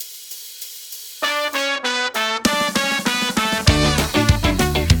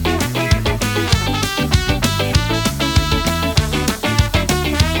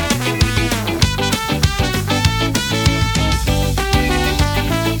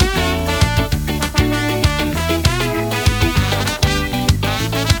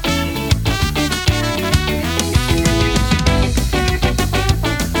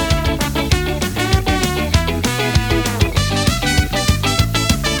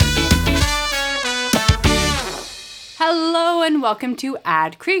Hello and welcome to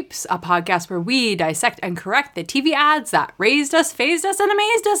Ad Creeps, a podcast where we dissect and correct the TV ads that raised us, phased us, and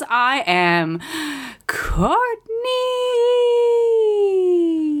amazed us. I am Courtney.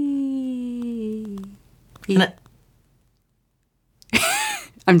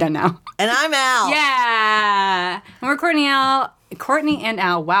 I'm done now. And I'm Al. Yeah. And we're Courtney and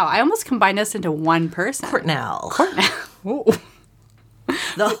Al. Wow, I almost combined us into one person. Courtnell. Ooh.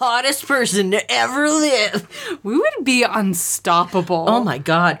 The hottest person to ever live. We would be unstoppable. Oh my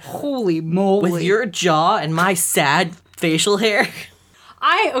God. Holy moly. With your jaw and my sad facial hair.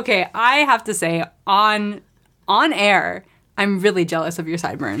 I have to say, on air, I'm really jealous of your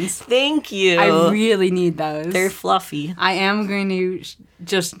sideburns. Thank you. I really need those. They're fluffy. I am going to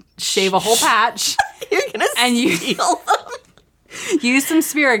just shave a whole patch. You're going to steal them. Use some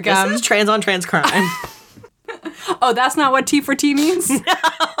spirit gum. This is trans on trans crime. Oh, that's not what T for T means? No.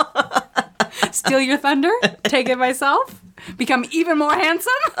 Steal your thunder? Take it myself? Become even more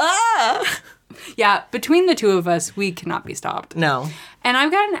handsome? Yeah, between the two of us, we cannot be stopped. No. And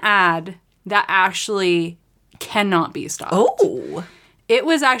I've got an ad that actually cannot be stopped. Oh. It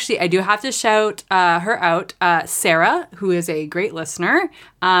was actually, I do have to shout her out. Sarah, who is a great listener,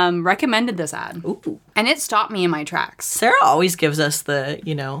 recommended this ad. Ooh. And it stopped me in my tracks. Sarah always gives us the,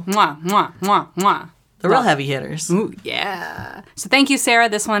 Mwah, mwah, mwah, mwah. the real heavy hitters. Ooh, yeah. So thank you, Sarah.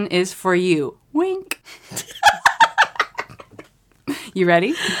 This one is for you. Wink. You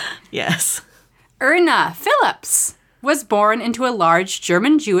ready? Yes. Erna Phillips was born into a large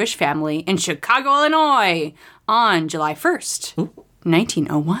German-Jewish family in Chicago, Illinois on July 1st,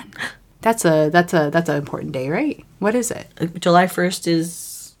 1901. That's an important day, right? What is it? July 1st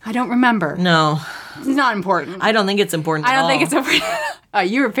is... I don't remember. No. It's not important. I don't think it's important at all. I don't think it's important.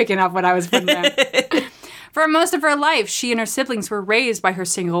 You were picking up what I was putting down. For most of her life, she and her siblings were raised by her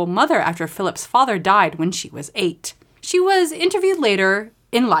single mother after Philip's father died when she was 8. She was interviewed later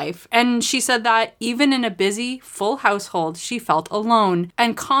in life, and she said that even in a busy, full household, she felt alone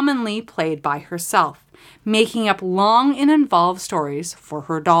and commonly played by herself, making up long and involved stories for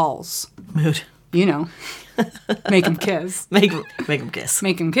her dolls. Mood. You know. Make them kiss. Make them kiss.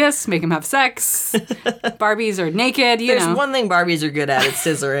 Make them kiss. Make them have sex. Barbies are naked, you know. There's one thing Barbies are good at. It's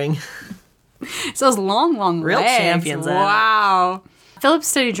scissoring. It's those long Real legs. champions at it. Wow. Phillips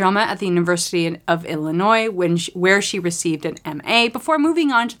studied drama at the University of Illinois, where she received an MA before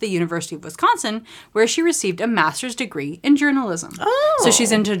moving on to the University of Wisconsin, where she received a master's degree in journalism. Oh. So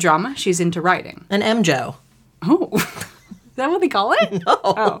she's into drama. She's into writing. An MJO. Oh. Is that what they call it? No.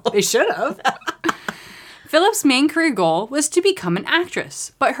 Oh, they should have. Phillips' main career goal was to become an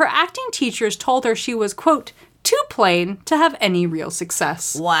actress, but her acting teachers told her she was, quote, too plain to have any real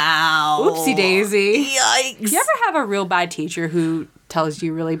success. Wow. Oopsie daisy. Yikes. You ever have a real bad teacher who tells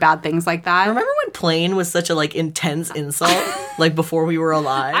you really bad things like that? Remember when plain was such a intense insult? Before we were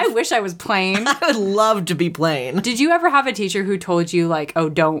alive? I wish I was plain. I would love to be plain. Did you ever have a teacher who told you oh,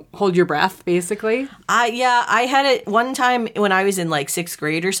 don't hold your breath, basically? I had it one time when I was in 6th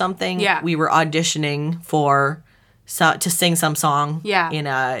grade or something. Yeah. We were auditioning to sing some song. Yeah. In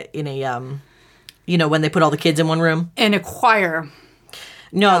a when they put all the kids in one room. In a choir.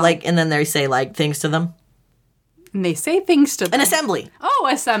 No, and then they say things to them. And they say things to them. An assembly. Oh,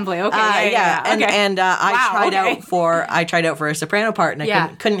 assembly. Okay. Yeah. And Okay. and I Wow, tried out for a soprano part, and I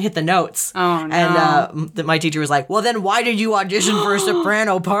couldn't hit the notes. Oh no! And my teacher was like, "Well, then why did you audition for a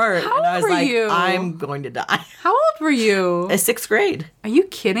soprano part?" How and I was old were like, you? "I'm going to die." How old were you? 6th grade. Are you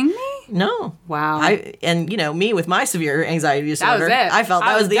kidding me? No. Wow. Me with my severe anxiety disorder. That was it. I felt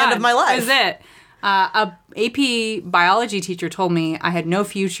that was the end of my life. That was it. A AP biology teacher told me I had no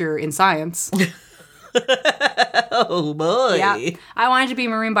future in science. Oh boy. Yeah. I wanted to be a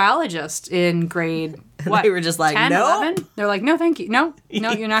marine biologist in grade, what? They were just like, 10, no. 11? They're like, no, thank you. No,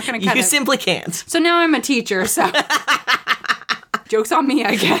 you're not going to cut You it. simply can't. So now I'm a teacher, so joke's on me,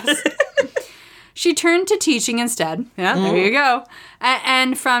 I guess. She turned to teaching instead. Yeah, there you go.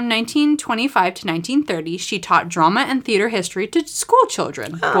 And from 1925 to 1930, she taught drama and theater history to school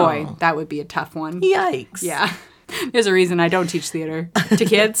children. Oh. Boy, that would be a tough one. Yikes. Yeah. There's a reason I don't teach theater to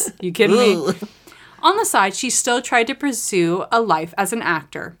kids. You kidding me? On the side, she still tried to pursue a life as an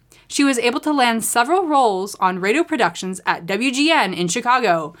actor. She was able to land several roles on radio productions at WGN in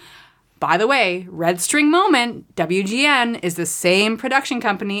Chicago. By the way, Red String moment, WGN is the same production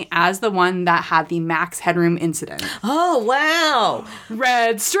company as the one that had the Max Headroom incident. Oh, wow.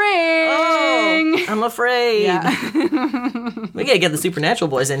 Red String! Oh, I'm afraid. Yeah. We gotta get the Supernatural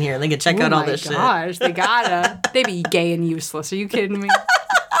boys in here and they can check out all this Oh my gosh, they gotta. They be gay and useless. Are you kidding me?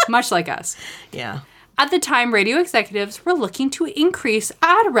 Much like us. Yeah. At the time, radio executives were looking to increase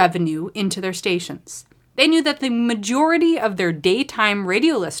ad revenue into their stations. They knew that the majority of their daytime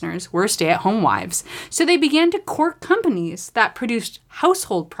radio listeners were stay-at-home wives, so they began to court companies that produced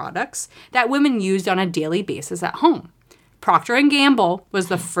household products that women used on a daily basis at home. Procter & Gamble was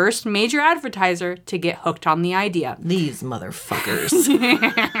the first major advertiser to get hooked on the idea. These motherfuckers.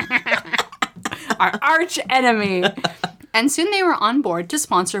 Our arch enemy. And soon they were on board to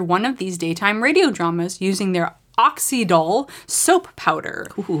sponsor one of these daytime radio dramas using their Oxydol soap powder,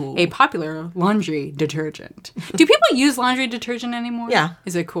 a popular laundry detergent. Do people use laundry detergent anymore? Yeah.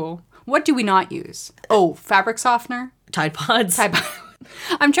 Is it cool? What do we not use? Oh, fabric softener? Tide Pods.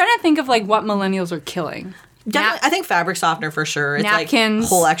 I'm trying to think of like what millennials are killing. Definitely, I think fabric softener for sure. It's Napkins.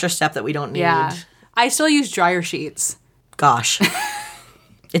 like a whole extra step that we don't need. Yeah. I still use dryer sheets. Gosh.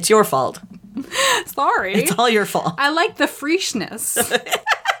 It's your fault. Sorry. It's all your fault. I like the freshness.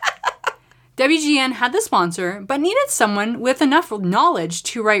 WGN had the sponsor, but needed someone with enough knowledge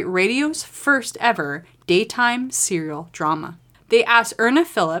to write radio's first ever daytime serial drama. They asked Erna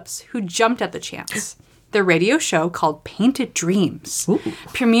Phillips, who jumped at the chance. The radio show, called Painted Dreams,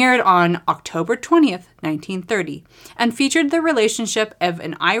 premiered on October 20th, 1930, and featured the relationship of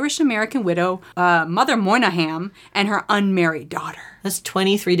an Irish-American widow, Mother Moynihan, and her unmarried daughter. That's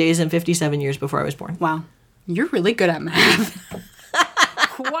 23 days and 57 years before I was born. Wow. You're really good at math.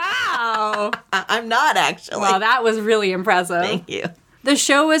 Wow. I'm not, actually. Well, that was really impressive. Thank you. The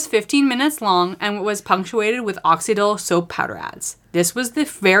show was 15 minutes long and was punctuated with Oxydol soap powder ads. This was the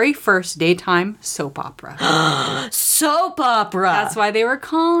very first daytime soap opera. Soap opera. That's why they were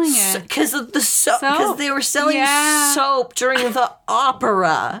calling it. Because of the soap. Soap. Because they were selling Yeah. soap during the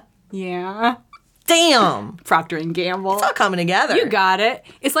opera. Yeah. Damn. Procter & Gamble. It's all coming together. You got it.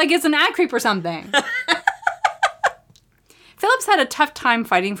 It's like it's an ad creep or something. Phillips had a tough time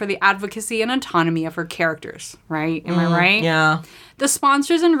fighting for the advocacy and autonomy of her characters, right? Am I right? Yeah. The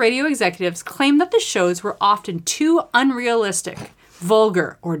sponsors and radio executives claimed that the shows were often too unrealistic,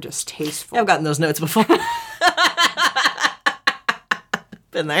 vulgar, or distasteful. I've gotten those notes before.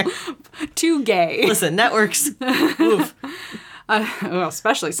 Been there. Too gay. Listen, networks. Oof. Well,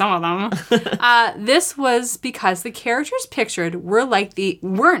 especially some of them. This was because the characters pictured weren't like the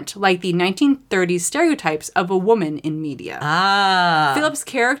 1930s stereotypes of a woman in media. Phillips'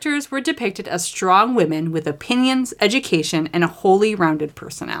 characters were depicted as strong women with opinions, education, and a wholly rounded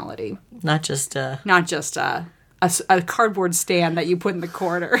personality. Not just, Not just a cardboard stand that you put in the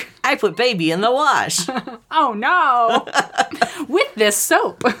corner. I put baby in the wash. Oh no! With this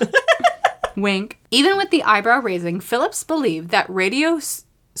soap. Wink. Even with the eyebrow raising, Phillips believed that radio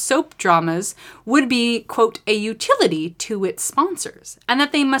soap dramas would be, quote, a utility to its sponsors, and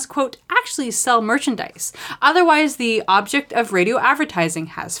that they must, quote, actually sell merchandise. Otherwise, the object of radio advertising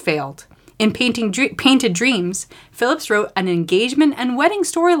has failed. In Painted Dreams, Phillips wrote an engagement and wedding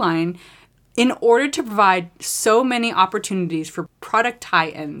storyline in order to provide so many opportunities for product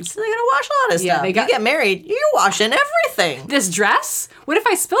tie-ins. They're going to wash a lot of Yeah, stuff. they got- You get married, you're washing everything. This dress? What if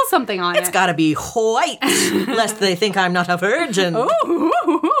I spill something on It's it? got to be white, lest they think I'm not a virgin.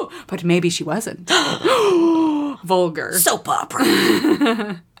 Ooh, but maybe she wasn't. Vulgar. Soap opera.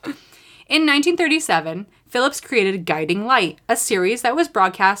 In 1937, Phillips created Guiding Light, a series that was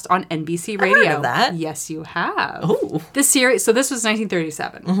broadcast on NBC Radio. heard of that. Yes, you have. Ooh. The series, so this was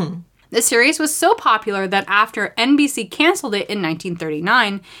 1937. Mm-hmm. The series was so popular that after NBC canceled it in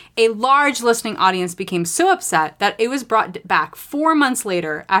 1939, a large listening audience became so upset that it was brought back 4 months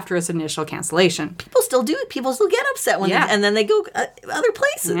later after its initial cancellation. People still do it. People still get upset when Yeah. and then they go other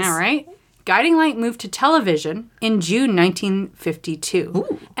places. Yeah, right? Guiding Light moved to television in June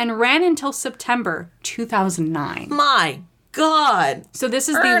 1952 and ran until September 2009. My God. So this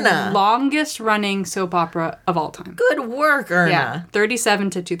is Erna. the longest running soap opera of all time. Good work, Erna. Yeah,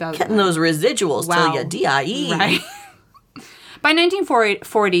 37 to 2009. Getting those residuals Wow. till you die. Right. By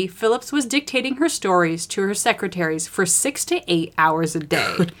 1940, Phillips was dictating her stories to her secretaries for 6 to 8 hours a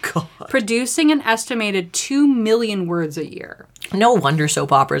day, God. producing an estimated 2 million words a year. No wonder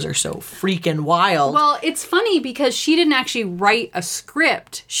soap operas are so freaking wild. Well, it's funny because she didn't actually write a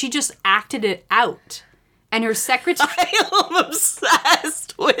script. She just acted it out. And her secretary... I'm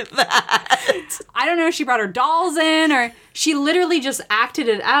obsessed with that. I don't know if she brought her dolls in or she literally just acted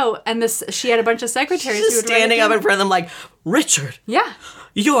it out. And she had a bunch of secretaries who Just would write it standing up down. in front of them like, Richard, Yeah.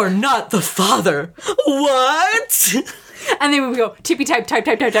 you're not the father. What? And they would go, tippy type.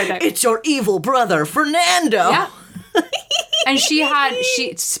 It's your evil brother, Fernando. Yeah. And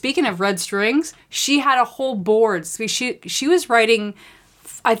speaking of red strings, she had a whole board. So she was writing,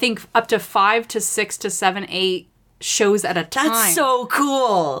 I think, up to 5 to 6 to 7, 8 shows at a time. That's so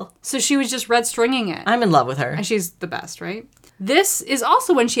cool. So she was just red stringing it. I'm in love with her. And she's the best, right? This is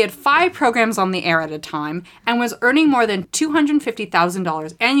also when she had 5 programs on the air at a time and was earning more than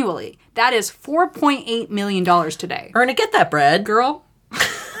 $250,000 annually. That is $4.8 million today. Erna, get that bread. Girl.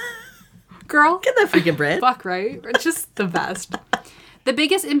 Girl. Get that freaking bread. Fuck, right? It's just the best. The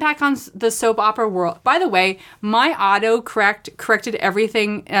biggest impact on the soap opera world. By the way, my corrected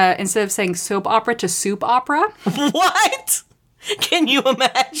everything instead of saying soap opera to soup opera. What? Can you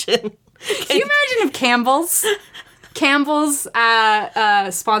imagine? Can you imagine if Campbell's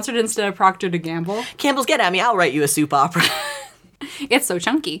sponsored instead of Procter & Gamble? Campbell's, get at me. I'll write you a soup opera. It's so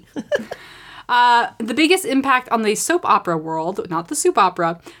chunky. The biggest impact on the soap opera world, not the soup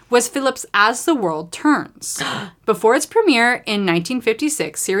opera, was Phillips' As the World Turns. Before its premiere in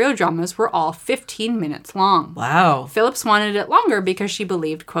 1956, serial dramas were all 15 minutes long. Wow. Phillips wanted it longer because she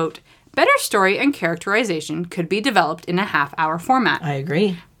believed, quote, better story and characterization could be developed in a half-hour format. I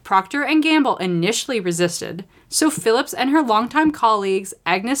agree. Procter & Gamble initially resisted, so Phillips and her longtime colleagues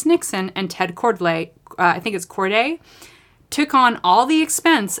Agnes Nixon and Ted Corday, took on all the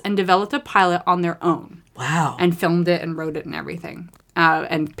expense and developed a pilot on their own. Wow. And filmed it and wrote it and everything.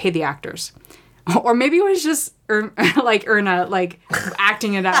 And paid the actors. Or maybe it was just Erna,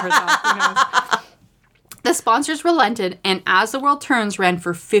 acting it out herself. Who knows? The sponsors relented, and As the World Turns ran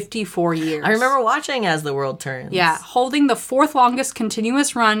for 54 years. I remember watching As the World Turns. Yeah, holding the 4th longest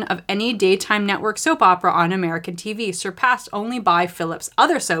continuous run of any daytime network soap opera on American TV, surpassed only by Phillips'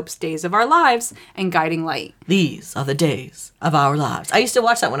 other soaps, Days of Our Lives and Guiding Light. These are the days of our lives. I used to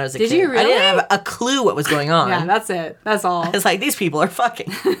watch that when I was a kid. Did you really? I didn't have a clue what was going on. Yeah, that's it. That's all. It's like, these people are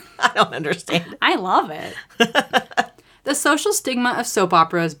fucking. I don't understand. I love it. The social stigma of soap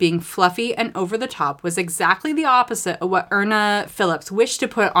operas being fluffy and over the top was exactly the opposite of what Erna Phillips wished to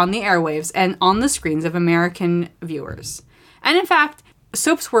put on the airwaves and on the screens of American viewers. And in fact,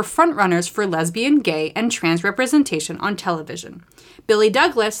 soaps were frontrunners for lesbian, gay, and trans representation on television. Billy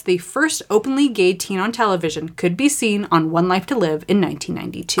Douglas, the first openly gay teen on television, could be seen on One Life to Live in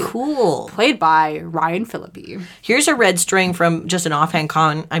 1992. Cool. Played by Ryan Phillippe. Here's a red string from just an offhand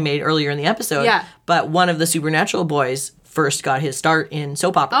comment I made earlier in the episode. Yeah. But one of the Supernatural boys first got his start in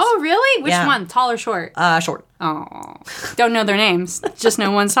soap operas. Oh, really? Which Yeah. one? Tall or short? Short. Oh. Don't know their names. Just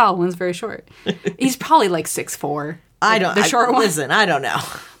know one's tall, one's very short. He's probably like 6'4". I don't. The short one. Listen, I don't know.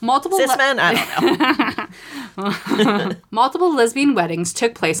 Multiple Cis men, I don't know. Multiple lesbian weddings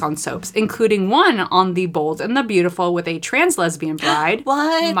took place on soaps, including one on The Bold and the Beautiful with a trans lesbian bride,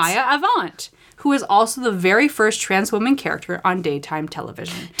 What? Maya Avant, who is also the very first trans woman character on daytime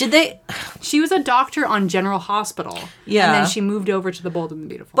television. Did they? She was a doctor on General Hospital. Yeah. And then she moved over to The Bold and the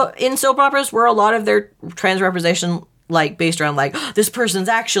Beautiful. But in soap operas, were a lot of their trans representation like based around like this person's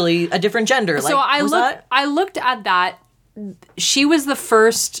actually a different gender? So like, I looked at that. She was the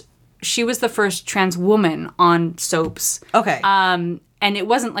first trans woman on soaps. Okay. And it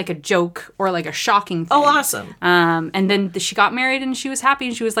wasn't like a joke or like a shocking thing. Oh, awesome. And then she got married and she was happy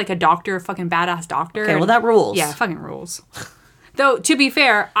and she was like a doctor, a fucking badass doctor. Okay, well, that rules. Yeah, fucking rules. Though, to be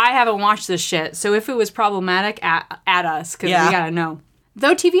fair, I haven't watched this shit, so if it was problematic, at us, because we gotta know.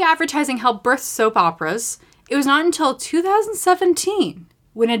 Though TV advertising helped birth soap operas, it was not until 2017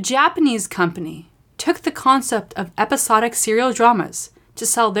 when a Japanese company took the concept of episodic serial dramas to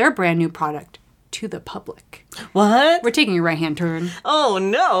sell their brand new product to the public. What? We're taking a right-hand turn. Oh,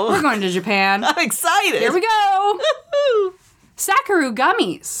 no. We're going to Japan. I'm excited. Here we go. Sakaru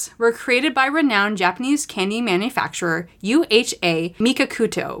gummies were created by renowned Japanese candy manufacturer UHA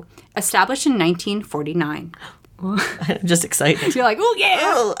Mikakuto, established in 1949. I'm just excited. You're like, oh yeah!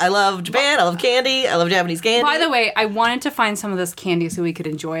 Oh, I love Japan. I love candy. I love Japanese candy. By the way, I wanted to find some of this candy so we could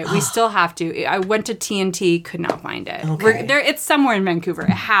enjoy it. We still have to. I went to TNT, could not find it. Okay. It's somewhere in Vancouver. It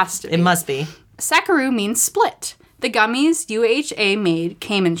has to be. It must be. Sakaru means split. The gummies UHA made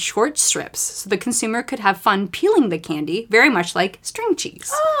came in short strips, so the consumer could have fun peeling the candy, very much like string cheese.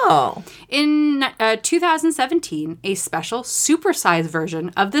 Oh. In 2017, a special supersized version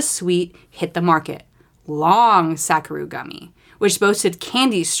of the sweet hit the market. Long Sakaru gummy, which boasted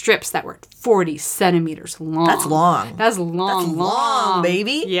candy strips that were 40 centimeters long. That's long. That's long, That's long,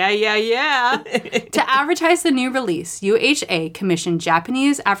 baby. Yeah. To advertise the new release, UHA commissioned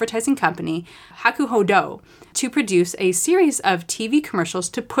Japanese advertising company Hakuhodo to produce a series of TV commercials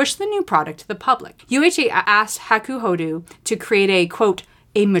to push the new product to the public. UHA asked Hakuhodo to create a, quote,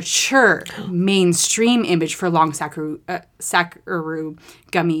 a mature mainstream image for long Sakaru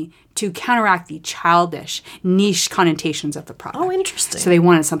gummy to counteract the childish, niche connotations of the product. Oh, interesting. So they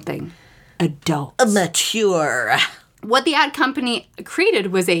wanted something adult. Mature. What the ad company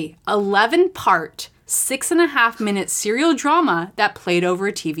created was a 11-part, 6.5-minute serial drama that played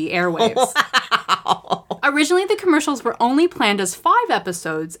over TV airwaves. Wow. Originally, the commercials were only planned as 5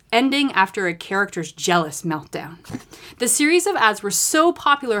 episodes, ending after a character's jealous meltdown. The series of ads were so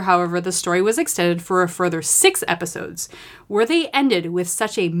popular, however, the story was extended for a further 6 episodes, where they ended with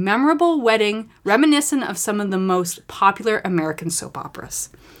such a memorable wedding reminiscent of some of the most popular American soap operas.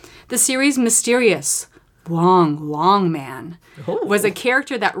 The series' mysterious Long Man was a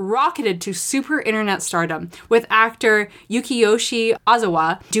character that rocketed to super internet stardom, with actor Yukiyoshi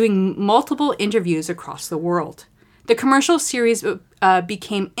Ozawa doing multiple interviews across the world. The commercial series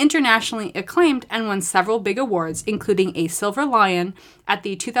became internationally acclaimed and won several big awards, including a Silver Lion at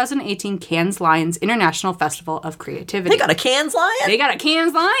the 2018 Cannes Lions International Festival of Creativity. They got a Cannes Lion? They got a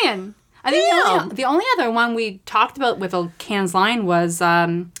Cannes Lion! I think the only other one we talked about with a Cannes Lion was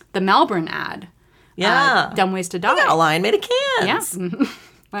the Melbourne ad. Yeah. Dumb Ways to Die. They got a lion made of cans. Yeah.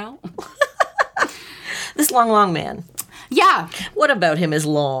 Well. This long man. Yeah. What about him is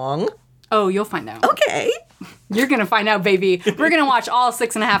long? Oh, you'll find out. Okay. You're going to find out, baby. We're going to watch all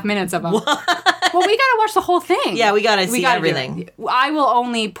 6.5 minutes of them. Well, we got to watch the whole thing. Yeah, we got to see everything. I will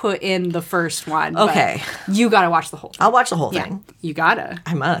only put in the first one. Okay. You got to watch the whole thing. I'll watch the whole thing. You got to.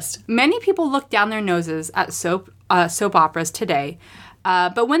 I must. Many people look down their noses at soap operas today.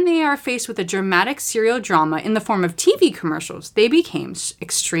 But when they are faced with a dramatic serial drama in the form of TV commercials, they became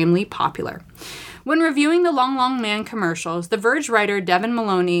extremely popular. When reviewing the Long Man commercials, The Verge writer Devin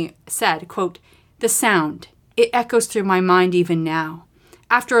Maloney said, quote, "The sound, it echoes through my mind even now,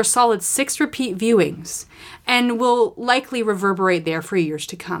 after a solid 6 repeat viewings, and will likely reverberate there for years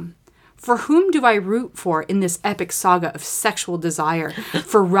to come. For whom do I root for in this epic saga of sexual desire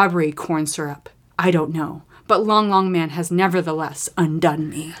for rubbery corn syrup? I don't know. But Long Man has nevertheless undone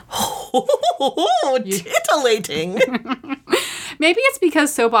me." Oh, titillating. Maybe it's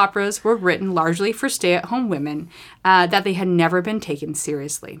because soap operas were written largely for stay-at-home women that they had never been taken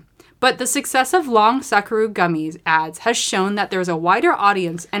seriously. But the success of Long Sakaru Gummies ads has shown that there's a wider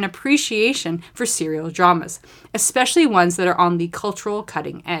audience and appreciation for serial dramas, especially ones that are on the cultural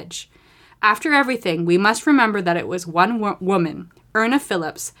cutting edge. After everything, we must remember that it was one woman, Erna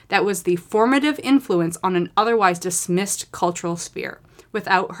Phillips, that was the formative influence on an otherwise dismissed cultural sphere.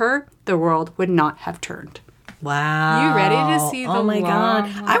 Without her, the world would not have turned. Wow. You ready to see the Oh my God.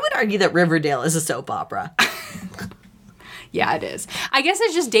 long- I would argue that Riverdale is a soap opera. Yeah, it is. I guess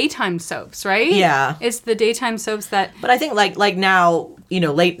it's just daytime soaps, right? Yeah. It's the daytime soaps that... But I think like now,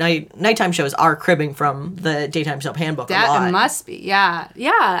 nighttime shows are cribbing from the daytime soap handbook a lot. That it must be, yeah.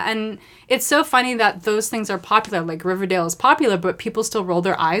 Yeah, and it's so funny that those things are popular. Like Riverdale is popular, but people still roll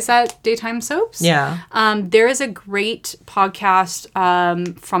their eyes at daytime soaps. Yeah. There is a great podcast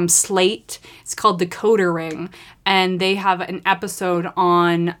from Slate. It's called Decoder Ring, and they have an episode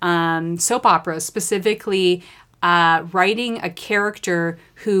on soap operas, specifically writing a character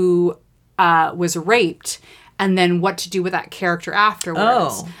who was raped, and then what to do with that character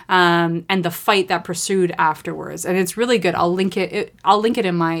afterwards, and the fight that pursued afterwards. And it's really good. I'll link it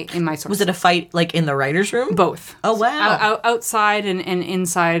in my source. Was it a fight like in the writer's room? Both? Oh, wow. Outside and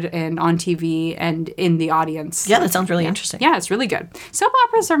inside and on TV and in the audience. Yeah, that sounds really interesting. Yeah, it's really good. Soap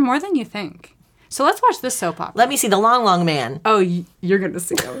operas are more than you think. So let's watch this soap opera. Let me see the Long Man. Oh, you're going to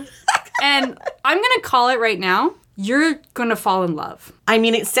see it. And I'm going to call it right now. You're going to fall in love. I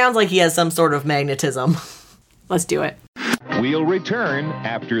mean, it sounds like he has some sort of magnetism. Let's do it. We'll return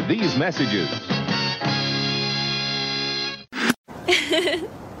after these messages.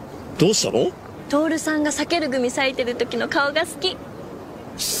 どうしたの？トールさんが避ける組咲いてる時の顔が好き。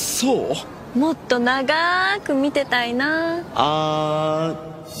そう？もっと長く見てたいな。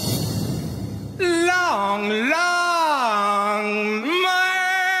Long, long man.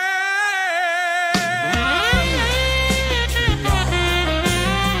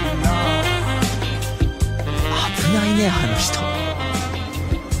 危ないね、あの人。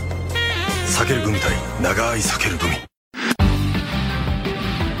避ける組対長い避ける組。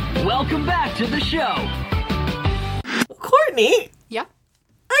 Welcome back to the show. Courtney, Yeah.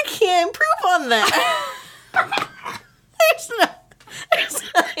 I can't improve on that. There's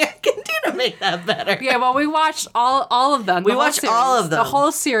nothing I can do to make that better. Yeah, well, we watched all of them. We watched all of them. The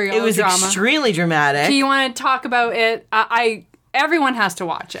whole serial It was drama. extremely dramatic. Do you want to talk about it? Everyone has to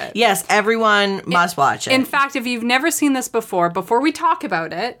watch it. Yes, everyone must watch it. In fact, if you've never seen this before we talk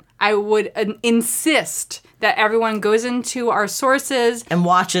about it, I would insist that everyone goes into our sources and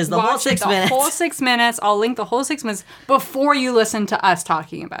watches the whole 6 minutes. The whole 6 minutes. I'll link the whole 6 minutes before you listen to us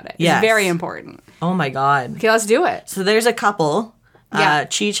talking about it. Yes. It's very important. Oh my God. Okay, let's do it. So there's a couple Yeah.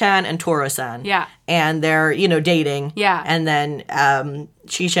 Chi-chan and Toro-san. Yeah. And they're, dating. Yeah. And then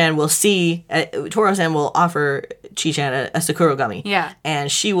Chi-chan will see, Toro-san will offer Chi-chan a Sakura gummy. Yeah.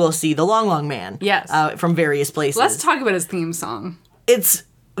 And she will see the Long Long Man. Yes. From various places. Let's talk about his theme song. It's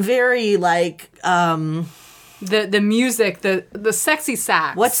very like, the music, the sexy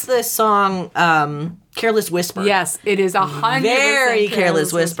sax. what's the song, Careless Whisper? Yes, it is 100% Very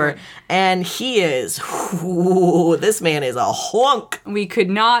Careless Whisper. And he is, this man is a hunk. We could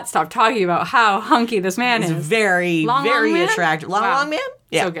not stop talking about how hunky this man He's is. very, Long very Long Man? attractive. Long Wow. Long Man?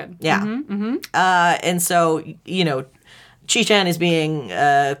 Yeah. So good. Yeah. And so, Chi-chan is being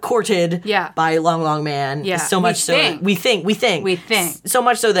courted Yeah. by Long Long Man. Yeah. So much so that we think. We think. So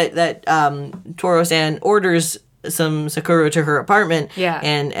much so that Toro-san orders some Sakura to her apartment. Yeah.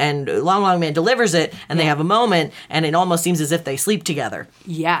 And Long Long Man delivers it, and they have a moment, and it almost seems as if they sleep together.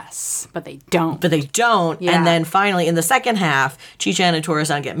 Yes, but they don't. But they don't. Yeah. And then finally, in the second half, Chi-chan and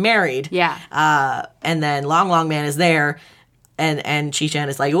Toro-san get married. Yeah. And then Long Long Man is there. And Chi-chan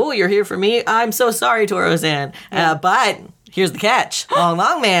is like, oh, you're here for me? I'm so sorry, Toro-san. But here's the catch. Long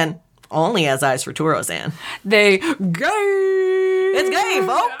Long Man only has eyes for Toro-san. They gay. It's gay,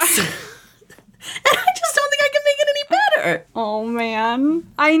 folks. And I just don't think I can make it any better. Oh, man.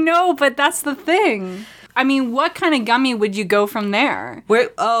 I know, but that's the thing. I mean, what kind of gummy would you go from there?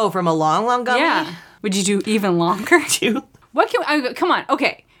 From a Long Long gummy? Yeah. Would you do even longer? What can come on,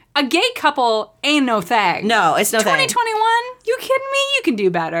 okay. A gay couple ain't no thing. No, it's no thing. 2021? You kidding me? You can do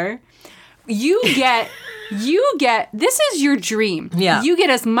better. You get this is your dream. Yeah. You get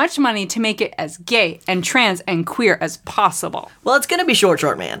as much money to make it as gay and trans and queer as possible. Well, it's going to be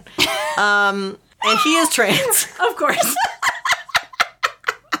Short Man. And he is trans. Of course.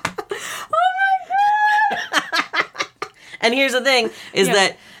 And here's the thing, is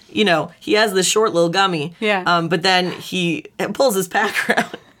that, he has this short little gummy. Yeah. But then he pulls his pack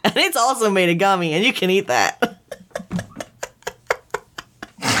around, and it's also made of gummy, and you can eat that.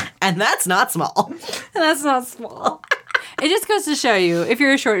 And that's not small. And that's not small. It just goes to show you, if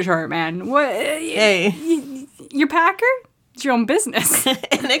you're a short man, Hey. your packer, it's your own business. And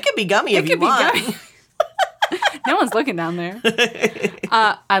it could be gummy if you want. Gummy. No one's looking down there.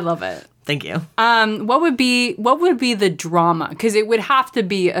 I love it. Thank you. What would be the drama? Because it would have to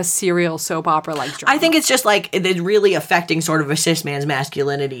be a serial soap opera like drama. I think it's just like it's really affecting sort of a cis man's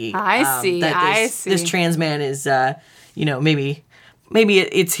masculinity. I see. This trans man is, maybe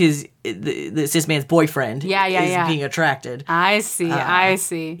it's the cis man's boyfriend. Yeah. Being attracted. I see.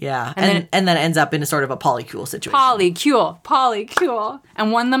 Yeah, and then ends up in a sort of a polycule situation. Polycule.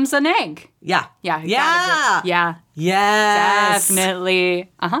 And one of them's an egg. Yeah. Yeah. Yeah. Yeah. Yes.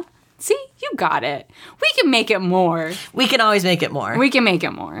 Definitely. See, you got it. We can make it more. We can always make it more. We can make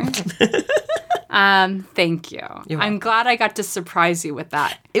it more. Thank you. I'm glad I got to surprise you with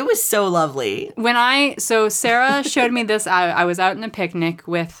that. It was so lovely. So Sarah showed me this. I was out in a picnic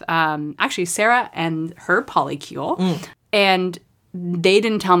with actually Sarah and her polycule, and they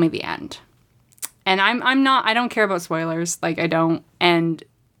didn't tell me the end. And I don't care about spoilers. Like, I don't. And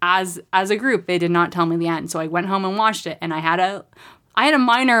as a group, they did not tell me the end. So I went home and watched it, and I had a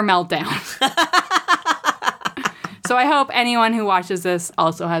minor meltdown. So I hope anyone who watches this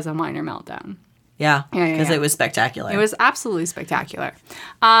also has a minor meltdown. Yeah, because Yeah. it was spectacular. It was absolutely spectacular.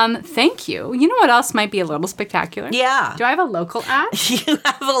 Thank you. You know what else might be a little spectacular? Yeah. Do I have a local ad? You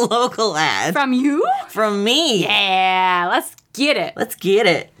have a local ad. From you? From me. Yeah, let's get it. Let's get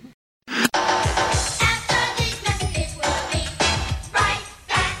it.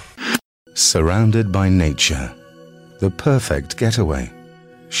 Surrounded by nature, the perfect getaway,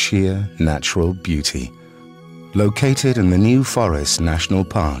 sheer natural beauty. Located in the New Forest National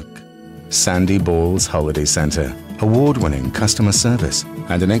Park, Sandy Balls Holiday Center, award-winning customer service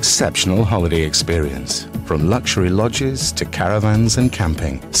and an exceptional holiday experience. From luxury lodges to caravans and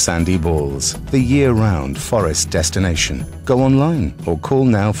camping, Sandy Balls, the year-round forest destination. Go online or call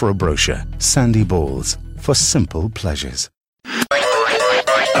now for a brochure. Sandy Balls, for simple pleasures.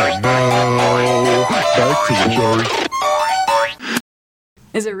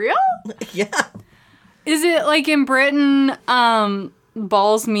 Is it real? Yeah. Is it like in Britain,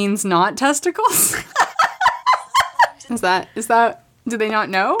 balls means not testicles? Is that, do they not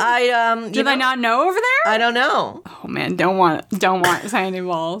know? Do they not know over there? I don't know. Oh man, don't want Sandy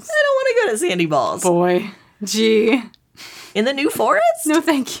Balls. I don't want to go to Sandy Balls. Boy, gee. In the New Forest? No,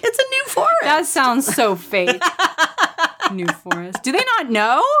 thank you. It's a New Forest. That sounds so fake. New Forest. Do they not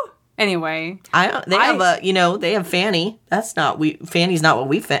know? Anyway, they have Fanny. Fanny's not what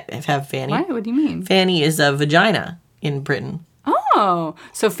we have Fanny. What? What do you mean? Fanny is a vagina in Britain. Oh,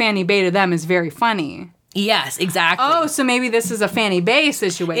 so Fanny Bay to them is very funny. Yes, exactly. Oh, so maybe this is a Fanny Bay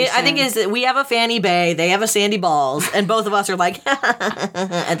situation. I think it's we have a Fanny Bay, they have a Sandy Balls, and both of us are like at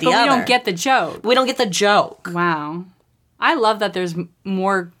the But other. we don't get the joke. We don't get the joke. Wow. I love that there's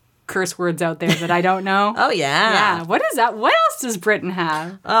more curse words out there that I don't know. Oh yeah. Yeah. What is that? What else does Britain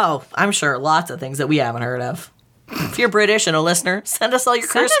have? Oh, I'm sure lots of things that we haven't heard of. If you're British and a listester, send us all your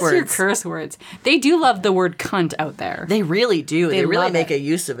curse words. Send us your curse words. They do love the word cunt out there. They really do. They really love make it. a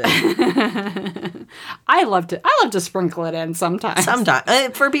use of it. I love to sprinkle it in sometimes.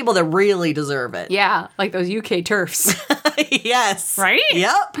 Sometimes for people that really deserve it. Yeah, like those UK turfs. Yes. Right?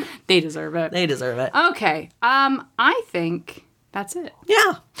 Yep. They deserve it. They deserve it. Okay. I think that's it.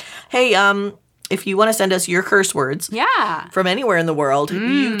 Yeah. Hey, if you want to send us your curse words Yeah. from anywhere in the world,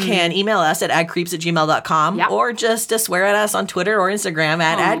 you can email us at adcreeps@gmail.com Yep. or just swear at us on Twitter or Instagram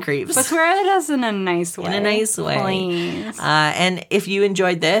at adcreeps. But swear at us in a nice way. In a nice way. Please. And if you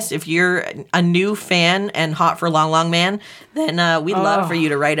enjoyed this, if you're a new fan and hot for Long Long Man, then we'd love for you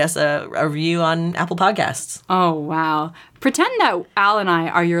to write us a review on Apple Podcasts. Oh, wow. Pretend that Al and I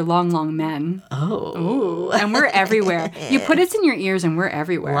are your long, long men. Oh. Ooh, and we're everywhere. You put us in your ears and we're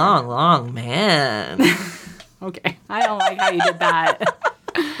everywhere. Long, long man. Okay. I don't like how you did that.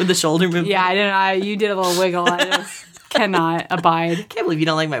 With the shoulder movement. Yeah, I didn't. You did a little wiggle. I just cannot abide. Can't believe you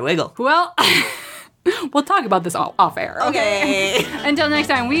don't like my wiggle. Well, we'll talk about this off air. Okay. Until next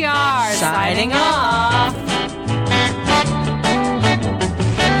time, we are signing off.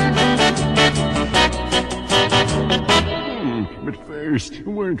 But first, a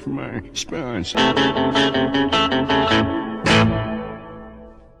word from our sponsor.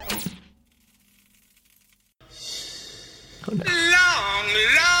 Long, long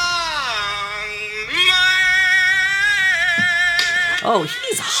Oh,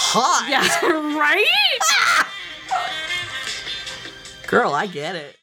 he's hot. Yeah, right? Girl, I get it.